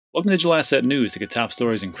Welcome to Digital Asset News, to get top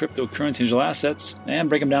stories in cryptocurrency and digital assets and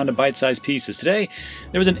break them down to bite-sized pieces. Today,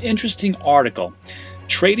 there was an interesting article.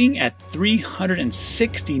 Trading at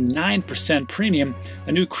 369% premium,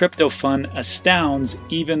 a new crypto fund astounds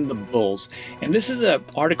even the bulls. And this is an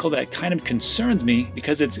article that kind of concerns me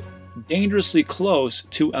because it's dangerously close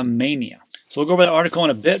to a mania. So we'll go over that article in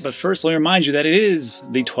a bit, but first let me remind you that it is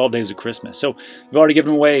the 12 days of Christmas. So we've already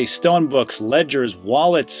given away STONEBOOKs, ledgers,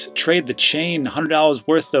 wallets, Trade the Chain, $100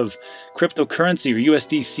 worth of cryptocurrency or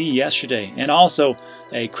USDC yesterday, and also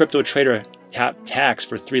a crypto trader tax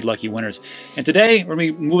for 3 lucky winners. And today we're going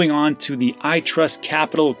to be moving on to the iTrust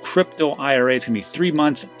Capital Crypto IRA. It's going to be 3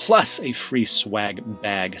 months plus a free swag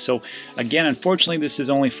bag. So again, unfortunately, this is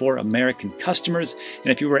only for American customers.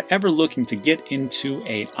 And if you were ever looking to get into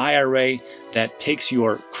an IRA that takes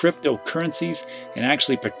your cryptocurrencies and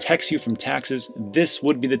actually protects you from taxes, this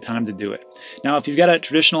would be the time to do it. Now, if you've got a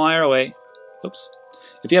traditional IRA,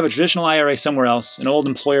 if you have a traditional IRA somewhere else, an old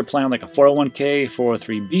employer plan like a 401k,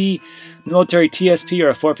 403b, military TSP, or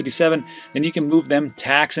a 457, then you can move them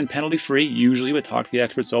tax and penalty free, usually with talk to the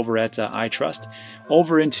experts over at iTrust,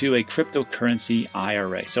 over into a cryptocurrency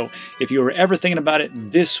IRA. So if you were ever thinking about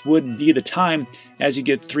it, this would be the time, as you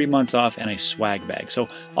get 3 months off and a swag bag. So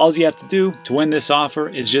all you have to do to win this offer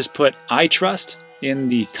is just put iTrust in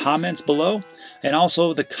the comments below, and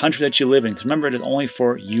also the country that you live in, because remember, it is only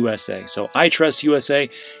for USA. So iTrust USA,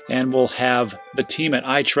 and we'll have the team at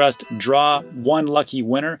iTrust draw 1 lucky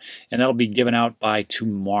winner, and that'll be given out by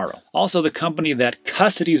tomorrow. Also, the company that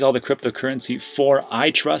custodies all the cryptocurrency for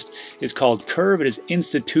iTrust is called Curve. It is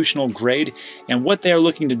institutional grade, and what they are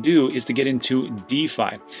looking to do is to get into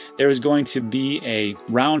DeFi. There is going to be a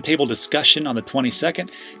roundtable discussion on the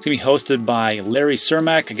 22nd. It's going to be hosted by Larry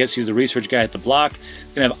Cermak. I guess he's the research guy at the block.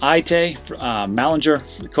 It's going to have Ite Malinger,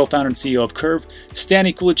 the co-founder and CEO of Curve,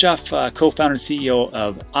 Stani Kulichev, co-founder and CEO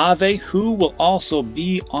of Aave, who will also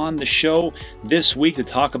be on the show this week to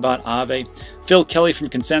talk about Aave, Phil Kelly from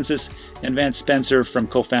Consensus, and Vance Spencer from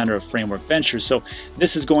co-founder of Framework Ventures. So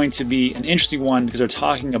this is going to be an interesting one because they're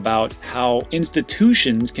talking about how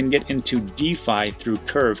institutions can get into DeFi through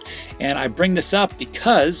Curve. And I bring this up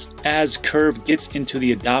because as Curve gets into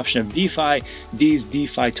the adoption of DeFi, these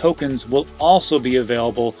DeFi tokens will also be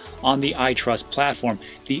available on the iTrust platform,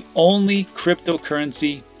 the only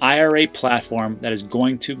cryptocurrency IRA platform that is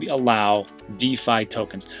going to allow DeFi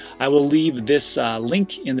tokens. I will leave this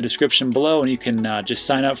link in the description below, and you can just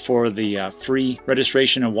sign up for the free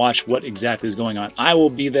registration and watch what exactly is going on. I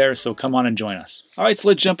will be there, so come on and join us. All right, so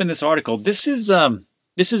let's jump in this article. This is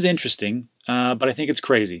interesting, but I think it's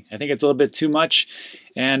crazy. I think it's a little bit too much,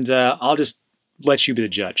 and I'll just let you be the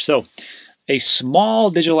judge. So, a small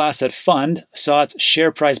digital asset fund saw its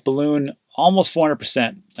share price balloon almost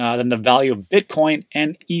 400% than the value of Bitcoin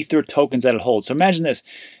and Ether tokens that it holds. So imagine this.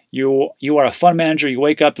 You are a fund manager, you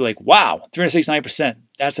wake up, you're like, wow, 369%,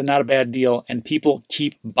 that's not a bad deal, and people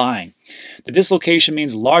keep buying. The dislocation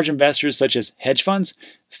means large investors such as hedge funds,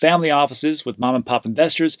 family offices with mom and pop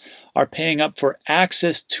investors are paying up for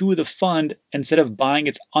access to the fund instead of buying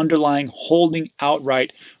its underlying holding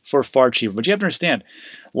outright for far cheaper. But you have to understand,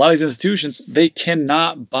 a lot of these institutions, they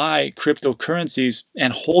cannot buy cryptocurrencies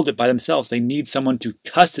and hold it by themselves. They need someone to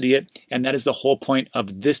custody it, and that is the whole point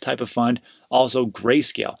of this type of fund. Also,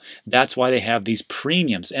 Grayscale. That's why they have these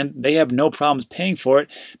premiums, and they have no problems paying for it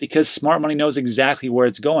because smart money knows exactly where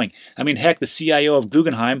it's going. I mean, heck, the CIO of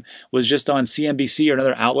Guggenheim was just on CNBC or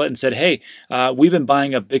another outlet and said, hey, we've been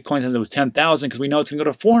buying up Bitcoin since it was 10,000 because we know it's going to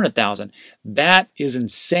go to 400,000. That is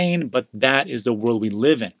insane, but that is the world we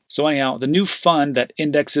live in. So anyhow, the new fund that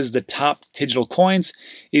indexes the top digital coins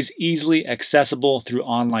is easily accessible through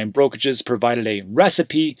online brokerages, provided a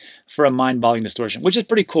recipe for a mind-boggling distortion, which is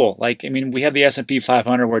pretty cool. Like, I mean, we have the S&P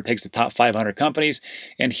 500 where it takes the top 500 companies,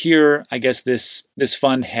 and here, I guess this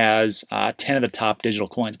fund has 10 of the top digital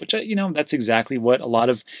coins, which, you know, that's exactly what a lot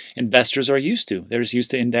of investors are used to. They're just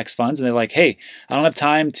used to index funds, and they're like, hey, I don't have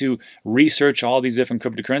time to research all these different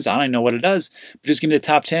cryptocurrencies. I don't even know what it does, but just give me the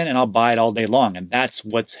top 10 and I'll buy it all day long, and that's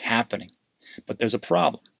what's happening. But there's a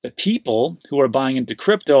problem. The people who are buying into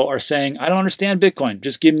crypto are saying, I don't understand Bitcoin.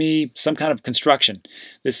 Just give me some kind of construction.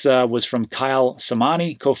 This was from Kyle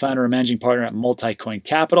Samani, co-founder and managing partner at Multicoin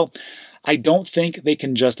Capital. I don't think they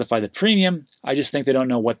can justify the premium. I just think they don't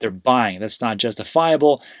know what they're buying. That's not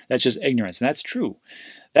justifiable. That's just ignorance. And that's true.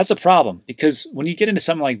 That's a problem because when you get into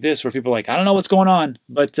something like this where people are like, I don't know what's going on,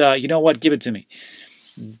 but you know what? Give it to me.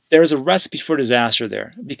 there's a recipe for disaster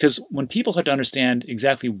there, because when people have to understand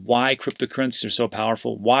exactly why cryptocurrencies are so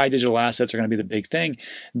powerful, why digital assets are going to be the big thing,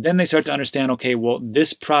 then they start to understand, okay, well,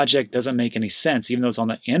 this project doesn't make any sense, even though it's on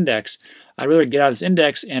the index. I'd rather get out of this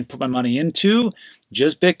index and put my money into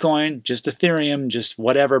just Bitcoin, just Ethereum, just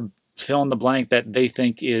whatever, fill in the blank that they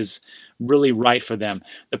think is really right for them.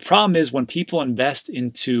 The problem is when people invest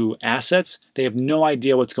into assets, they have no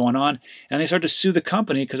idea what's going on, and they start to sue the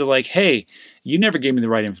company because they're like, hey, you never gave me the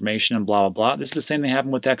right information and blah, blah, blah. This is the same thing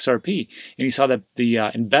happened with XRP. And you saw that the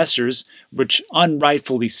investors, which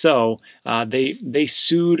unrightfully so, they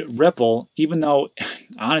sued Ripple, even though,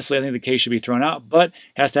 honestly, I think the case should be thrown out, but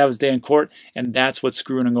has to have its day in court, and that's what's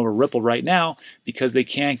screwing over Ripple right now, because they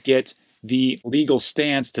can't get the legal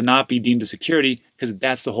stance to not be deemed a security, because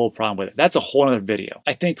that's the whole problem with it. That's a whole other video.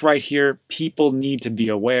 I think right here, people need to be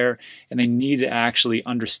aware, and they need to actually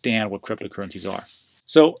understand what cryptocurrencies are.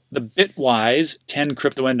 So the BITWISE 10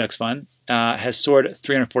 crypto index fund has soared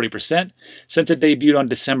 340% since it debuted on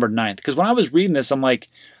December 9th. Because when I was reading this, I'm like,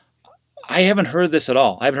 I haven't heard this at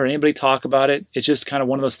all. I haven't heard anybody talk about it. It's just kind of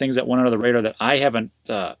one of those things that went under the radar that I haven't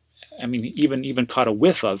even caught a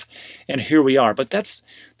whiff of, and here we are. But that's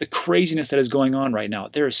the craziness that is going on right now.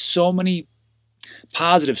 There are so many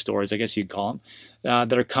positive stories, I guess you'd call them,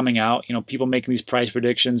 that are coming out. You know, people making these price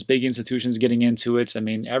predictions, big institutions getting into it. I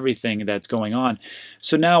mean, everything that's going on.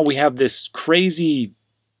 So now we have this crazy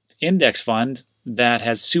index fund that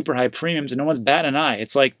has super high premiums, and no one's batting an eye.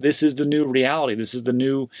 It's like, this is the new reality. This is the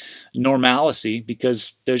new normalcy,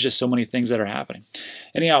 because there's just so many things that are happening.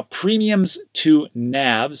 Anyhow, premiums to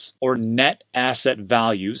NAVs, or net asset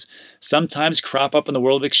values, sometimes crop up in the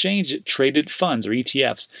world of exchange traded funds, or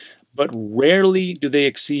ETFs, but rarely do they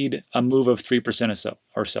exceed a move of 3%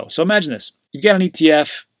 or so. So imagine this. You've got an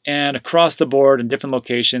ETF, and across the board in different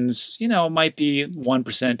locations, you know, it might be 1%,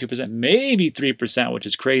 2%, maybe 3%, which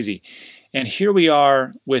is crazy. And here we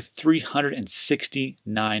are with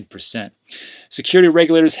 369%. Security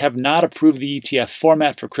regulators have not approved the ETF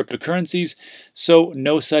format for cryptocurrencies, so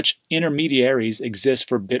no such intermediaries exist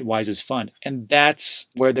for BITWISE's fund. And that's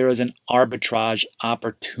where there is an arbitrage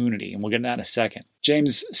opportunity, and we'll get into that in a second.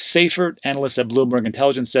 James Seifert, analyst at Bloomberg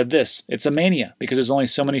Intelligence, said this: it's a mania because there's only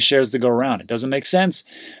so many shares to go around. It doesn't make sense.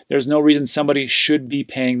 There's no reason somebody should be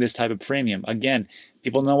paying this type of premium. Again,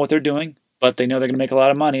 people know what they're doing, but they know they're going to make a lot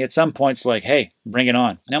of money. At some point, it's like, hey, bring it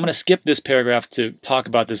on. Now I'm going to skip this paragraph to talk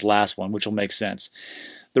about this last one, which will make sense.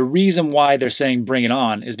 The reason why they're saying bring it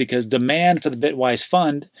on is because demand for the BITWISE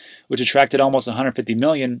fund, which attracted almost 150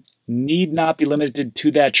 million, need not be limited to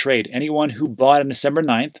that trade. Anyone who bought on December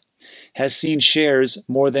 9th has seen shares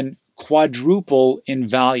more than quadruple in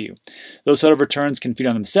value. Those sort of returns can feed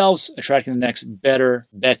on themselves, attracting the next better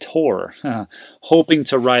bettor, hoping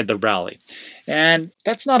to ride the rally. And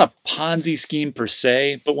that's not a Ponzi scheme per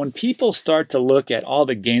se, but when people start to look at all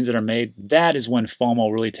the gains that are made, that is when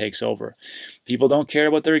FOMO really takes over. People don't care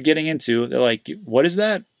what they're getting into. They're like, what is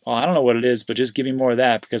that? Well, I don't know what it is, but just give me more of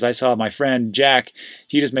that, because I saw my friend Jack,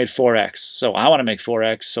 he just made 4x. So I want to make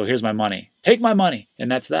 4x, so here's my money. Take my money, and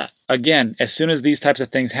that's that. Again, as soon as these types of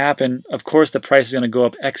things happen, of course the price is going to go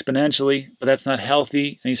up exponentially, but that's not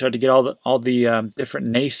healthy. And you start to get all the different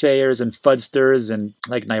naysayers and fudsters, and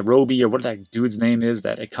like Nairobi, or what that dude's name is,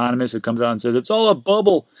 that economist who comes out and says it's all a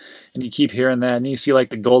bubble, and you keep hearing that, and you see like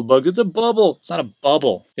the gold bugs, it's a bubble. It's not a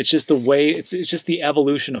bubble. It's just the way, it's just the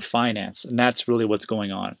evolution of finance, and that's really what's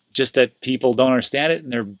going on. Just that people don't understand it,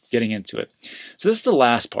 and they're getting into it. So this is the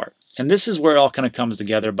last part. And this is where it all kind of comes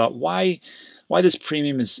together about why this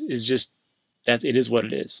premium is just that it is what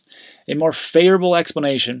it is. A more favorable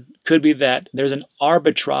explanation could be that there's an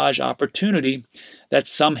arbitrage opportunity that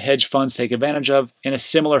some hedge funds take advantage of in a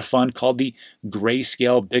similar fund called the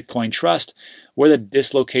Grayscale Bitcoin Trust, where the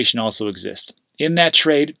dislocation also exists. In that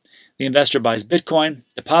trade, the investor buys Bitcoin,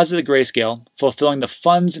 deposits at Grayscale, fulfilling the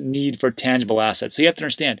fund's need for tangible assets. So you have to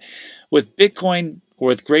understand, with Bitcoin, or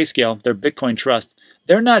with Grayscale, their Bitcoin Trust,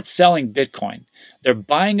 they're not selling Bitcoin. They're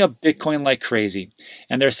buying up Bitcoin like crazy.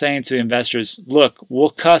 And they're saying to the investors, look, we'll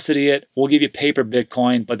custody it. We'll give you paper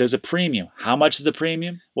Bitcoin, but there's a premium. How much is the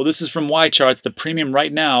premium? Well, this is from YCharts. The premium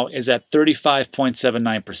right now is at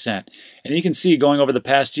 35.79%. And you can see going over the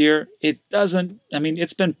past year, it doesn't, I mean,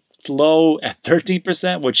 it's been low at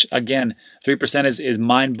 13%, which again, 3% is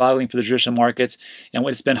mind-boggling for the traditional markets. And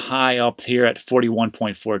it's been high up here at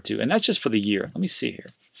 41.42. And that's just for the year. Let me see here.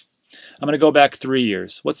 I'm going to go back 3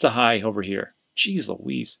 years. What's the high over here? Jeez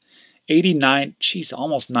Louise. 89, geez,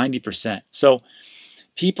 almost 90%. So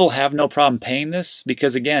people have no problem paying this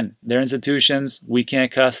because, again, they're institutions. We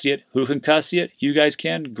can't custody it. Who can custody it? You guys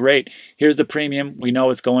can? Great. Here's the premium. We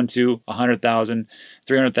know it's going to 100,000,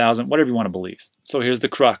 300,000, whatever you want to believe. So here's the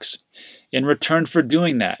crux. In return for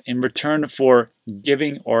doing that, in return for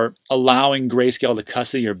giving or allowing Grayscale to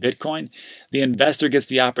custody your Bitcoin, the investor gets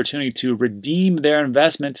the opportunity to redeem their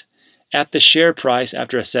investment at the share price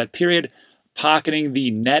after a set period, pocketing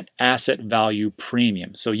the net asset value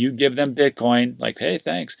premium. So you give them Bitcoin, like, hey,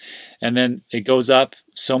 thanks. And then it goes up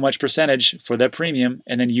so much percentage for that premium,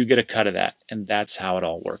 and then you get a cut of that. And that's how it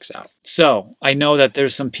all works out. So I know that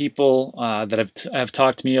there's some people that have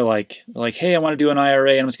talked to me like, hey, I want to do an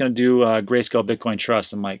IRA, and I'm just going to do Grayscale Bitcoin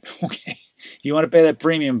Trust. I'm like, okay, if you want to pay that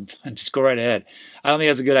premium, just go right ahead. I don't think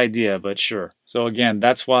that's a good idea, but sure. So again,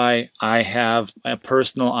 that's why I have a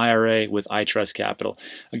personal IRA with iTrust Capital.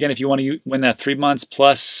 Again, if you want to win that 3 months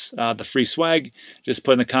plus the free swag, just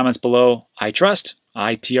put in the comments below, iTrust,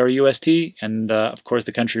 ITRUST, and of course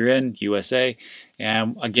the country you're in, USA.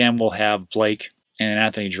 And again, we'll have Blake and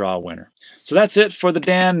Anthony draw a winner. So that's it for the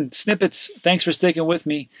Dan snippets. Thanks for sticking with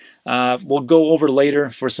me. We'll go over later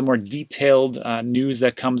for some more detailed news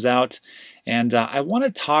that comes out. And I want to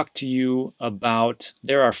talk to you about,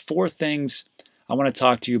 there are 4 things I want to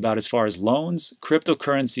talk to you about as far as loans,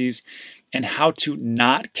 cryptocurrencies, and how to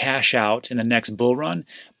not cash out in the next bull run,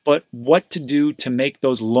 but what to do to make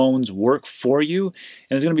those loans work for you. And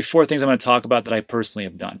there's going to be 4 things I'm going to talk about that I personally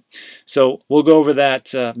have done. So we'll go over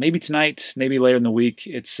that maybe tonight, maybe later in the week.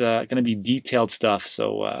 It's going to be detailed stuff,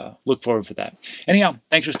 so look forward for that. Anyhow,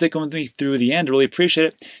 thanks for sticking with me through the end. Really appreciate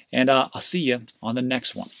it, and I'll see you on the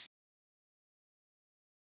next one.